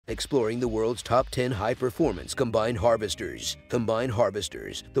exploring the world's top 10 high-performance combine harvesters. Combine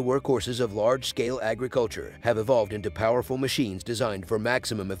harvesters, the workhorses of large-scale agriculture, have evolved into powerful machines designed for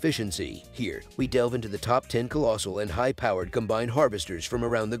maximum efficiency. Here, we delve into the top 10 colossal and high-powered combine harvesters from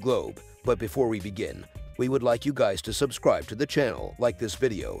around the globe. But before we begin, we would like you guys to subscribe to the channel, like this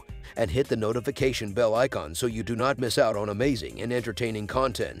video, and hit the notification bell icon so you do not miss out on amazing and entertaining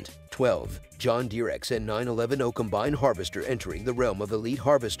content. 12. John Deere XN911O Combine Harvester entering the realm of elite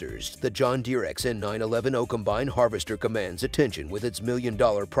harvesters. The John Deere XN911O Combine Harvester commands attention with its $1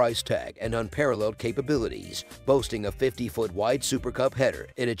 million price tag and unparalleled capabilities. Boasting a 50-foot wide Super Cup header,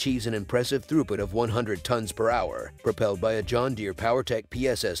 it achieves an impressive throughput of 100 tons per hour. Propelled by a John Deere PowerTech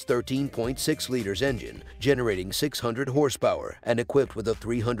PSS 13.6 liters engine, generating 600 horsepower, and equipped with a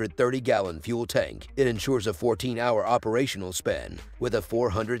 330-gallon fuel tank, it ensures a 14-hour operational span. With a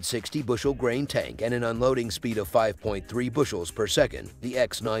 460-bushel grain tank and an unloading speed of 5.3 bushels per second, the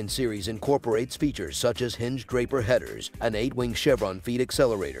X9 series incorporates features such as hinged draper headers, an 8-wing chevron feed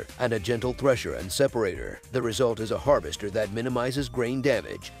accelerator, and a gentle thresher and separator. The result is a harvester that minimizes grain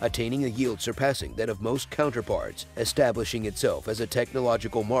damage, attaining a yield surpassing that of most counterparts, establishing itself as a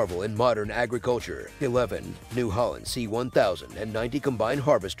technological marvel in modern agriculture. 11. New Holland C1090 Combine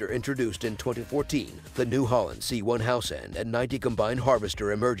Harvester introduced in 2014. The New Holland C1000 and 90 Combine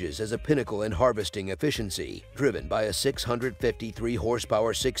Harvester emerges as a pinnacle in harvesting efficiency, driven by a 653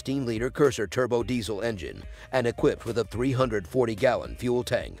 horsepower 16-liter Cursor turbo diesel engine and equipped with a 340-gallon fuel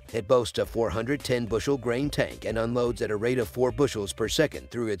tank. It boasts a 410-bushel grain tank and unloads at a rate of 4 bushels per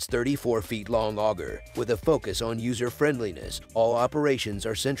second through its 34-feet-long auger. With a focus on user-friendliness, all operations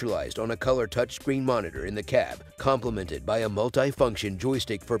are centralized on a color touchscreen monitor in the cab, complemented by a multi-function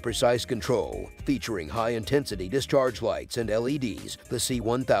joystick for precise control. Featuring high-intensity discharge lights and LEDs, the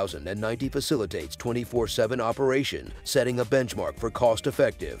C1090 facilitates 24/7 operation, setting a benchmark for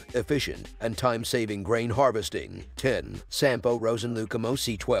cost-effective, efficient, and time-saving grain harvesting. 10. Sampo Rosenlukamo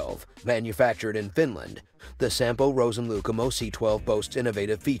C12, manufactured in Finland. The Sampo Rosenlukamo C12 boasts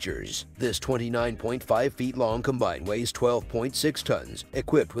innovative features. This 29.5-feet-long combine weighs 12.6 tons,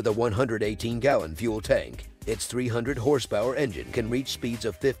 equipped with a 118-gallon fuel tank. Its 300-horsepower engine can reach speeds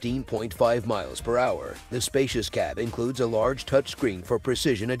of 15.5 miles per hour. The spacious cab includes a large touchscreen for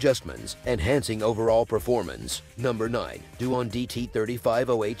precision adjustments, enhancing overall performance. Number 9. Duon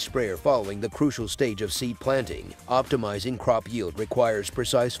DT35OH Sprayer. Following the crucial stage of seed planting, optimizing crop yield requires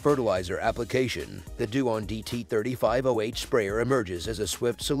precise fertilizer application. The Duon DT35OH Sprayer emerges as a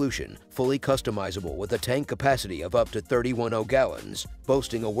swift solution, fully customizable with a tank capacity of up to 31 gallons,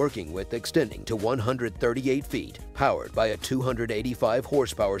 boasting a working width extending to 138 feet, powered by a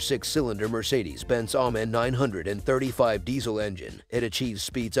 285-horsepower 6-cylinder Mercedes-Benz AMN 935 diesel engine. It achieves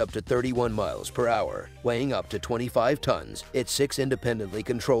speeds up to 31 miles per hour. Weighing up to 25 tons, its 6 independently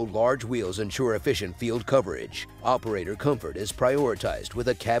controlled large wheels ensure efficient field coverage. Operator comfort is prioritized with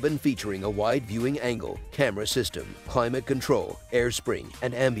a cabin featuring a wide viewing angle, camera system, climate control, air spring,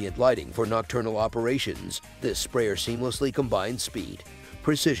 and ambient lighting for nocturnal operations. This sprayer seamlessly combines speed,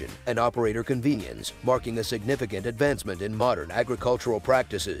 precision, and operator convenience, marking a significant advancement in modern agricultural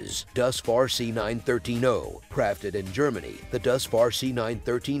practices. Dusfar C913O. Crafted in Germany, the Dusfar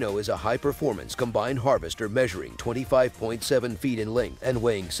C913O is a high-performance combine harvester measuring 25.7 feet in length and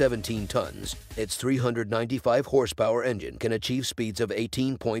weighing 17 tons. Its 395-horsepower engine can achieve speeds of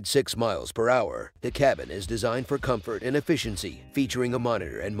 18.6 miles per hour. The cabin is designed for comfort and efficiency, featuring a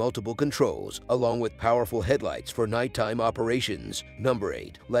monitor and multiple controls, along with powerful headlights for nighttime operations. Number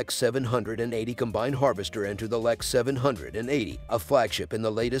 8. Lex 780 Combine Harvester. Enter the Lex 780, a flagship in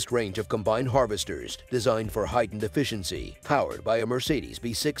the latest range of combine harvesters, designed for heightened efficiency. Powered by a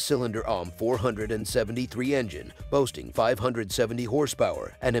Mercedes-Benz 6-cylinder AMN 473 engine, boasting 570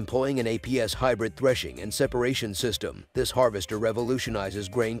 horsepower, and employing an APS hybrid threshing and separation system, this harvester revolutionizes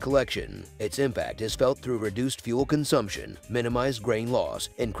grain collection. Its impact is felt through reduced fuel consumption, minimized grain loss,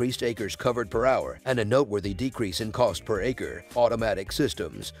 increased acres covered per hour, and a noteworthy decrease in cost per acre. Automatic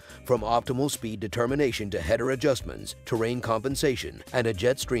systems. From optimal speed determination to header adjustments, terrain compensation, and a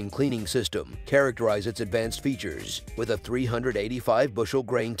jet stream cleaning system characterize its advanced features. With a 385-bushel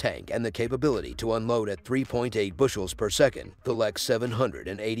grain tank and the capability to unload at 3.8 bushels per second, the Lex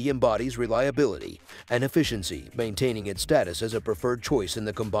 780 embodies reliability and efficiency, maintaining its status as a preferred choice in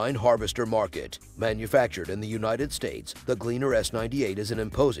the combine harvester market. Manufactured in the United States, the Gleaner S98 is an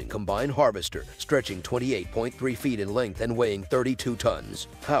imposing combine harvester stretching 28.3 feet in length and weighing 32 tons. tons.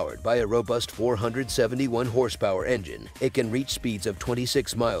 Powered by a robust 471 horsepower engine, it can reach speeds of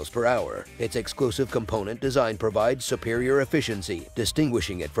 26 miles per hour. Its exclusive component design provides superior efficiency,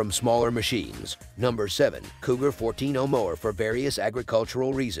 distinguishing it from smaller machines. Number 7. Cougar 14.0 mower. For various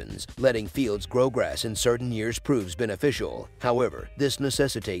agricultural reasons, letting fields grow grass in certain years proves beneficial. However, this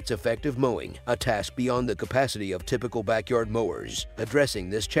necessitates effective mowing, a task beyond the capacity of typical backyard mowers. Addressing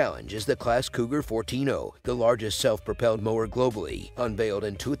this challenge is the Class Cougar 14.0, the largest self-propelled mower globally. Unveiled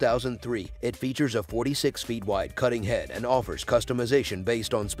in 2003, it features a 46 feet wide cutting head and offers customization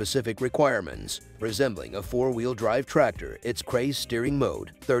based on specific requirements. Resembling a four-wheel drive tractor, its crazed steering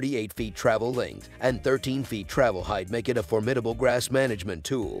mode, 38 feet travel length, and 13 feet travel height make it a formidable grass management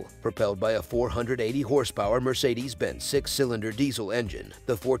tool. Propelled by a 480 horsepower Mercedes-Benz six-cylinder diesel engine,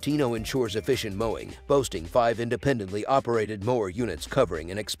 the 14.0 ensures efficient mowing, boasting 5 independently operated mower units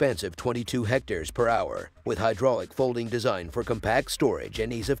covering an expansive 22 hectares per hour. With hydraulic folding design for compact storage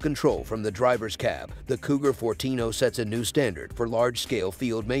and ease of control from the driver's cab, the Cougar 14.0 sets a new standard for large-scale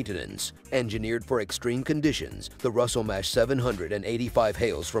field maintenance. Engineered for extreme conditions, the Russell Mash 785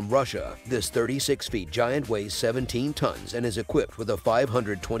 hails from Russia. This 36 feet giant weighs 17 tons and is equipped with a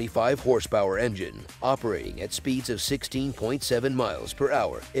 525 horsepower engine. Operating at speeds of 16.7 miles per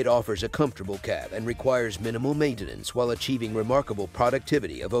hour, it offers a comfortable cab and requires minimal maintenance while achieving remarkable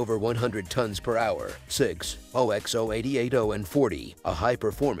productivity of over 100 tons per hour. 6. OXO-880 and 40, a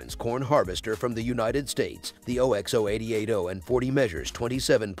high-performance corn harvester from the United States. The OXO-880 and 40 measures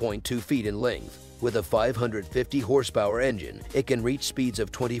 27.2 feet in length. With a 550 horsepower engine, it can reach speeds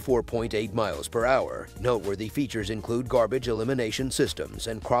of 24.8 miles per hour. Noteworthy features include garbage elimination systems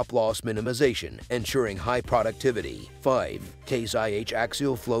and crop loss minimization, ensuring high productivity. 5. Case IH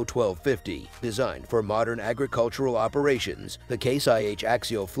Axial Flow 1250. Designed for modern agricultural operations, the Case IH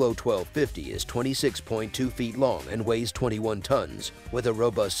Axial Flow 1250 is 26.2 feet long and weighs 21 tons. With a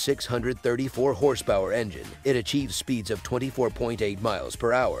robust 634 horsepower engine, it achieves speeds of 24.8 miles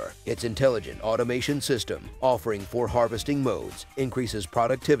per hour. Its intelligent automation system, offering 4 harvesting modes, increases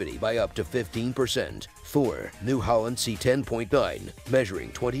productivity by up to 15%. 4. New Holland C10.9. Measuring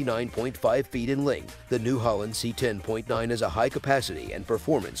 29.5 feet in length, the New Holland C10.9 is a high-capacity and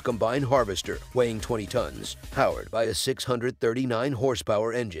performance combined harvester weighing 20 tons. Powered by a 639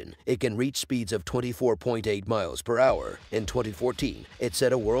 horsepower engine, it can reach speeds of 24.8 miles per hour. In 2014, it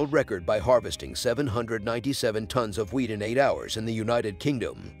set a world record by harvesting 797 tons of wheat in 8 hours in the United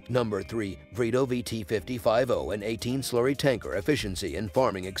Kingdom. Number 3. Vredo VT5050 and 18 slurry tanker. Efficiency in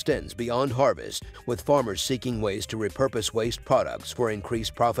farming extends beyond harvest, with farmers seeking ways to repurpose waste products for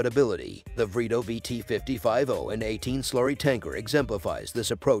increased profitability. The Vredo VT5050 and 18 slurry tanker exemplifies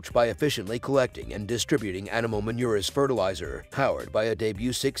this approach by efficiently collecting and distributing animal manure as fertilizer. Powered by a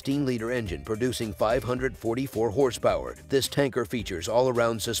debut 16-liter engine producing 544 horsepower, this tanker features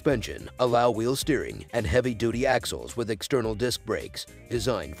all-around suspension, allow wheel steering, and heavy-duty axles with external disc brakes.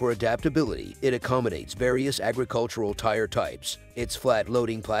 Designed for adaptability, it accommodates various agricultural tire types. Its flat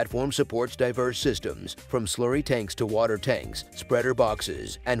loading platform supports diverse systems, from slurry tanks to water tanks, spreader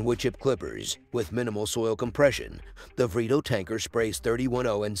boxes, and wood chip clippers. With minimal soil compression, the Vredo tanker sprays 31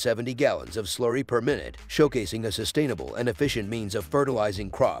 and 70 gallons of slurry per minute, showcasing a sustainable and efficient means of fertilizing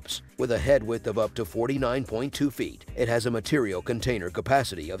crops. With a head width of up to 49.2 feet, it has a material container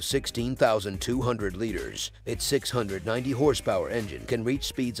capacity of 16,200 liters. Its 690 horsepower engine can reach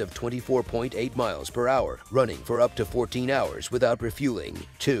speeds of 24.8 miles per hour, running for up to 14 hours without refueling.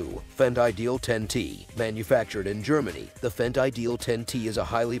 2. Fendt Ideal 10T. Manufactured in Germany, the Fendt Ideal 10T is a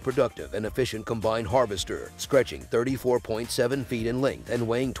highly productive and efficient combine harvester. Stretching 34.7 feet in length and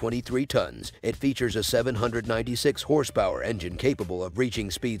weighing 23 tons, it features a 796 horsepower engine capable of reaching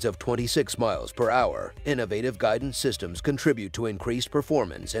speeds of 26 miles per hour. Innovative guidance systems contribute to increased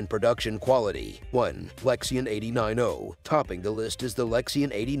performance and production quality. 1. Lexion 890. Topping the list is the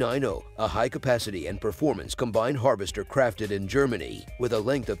Lexion 890, a high-capacity and performance combine harvester crafted in Germany. With a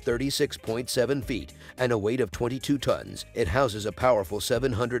length of 36.7 feet and a weight of 22 tons, it houses a powerful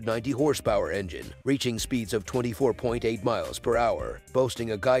 790 horsepower engine, reaching speeds of 24.8 miles per hour.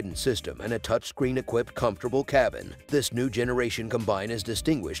 Boasting a guidance system and a touchscreen-equipped comfortable cabin, this new generation combine is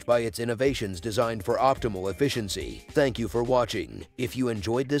distinguished by its innovations designed for optimal efficiency. Thank you for watching. If you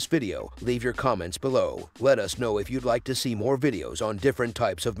enjoyed this video, leave your comments below. Let us know if you'd like to see more videos on different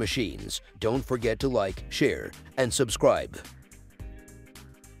types of machines. Don't forget to like, share, and subscribe.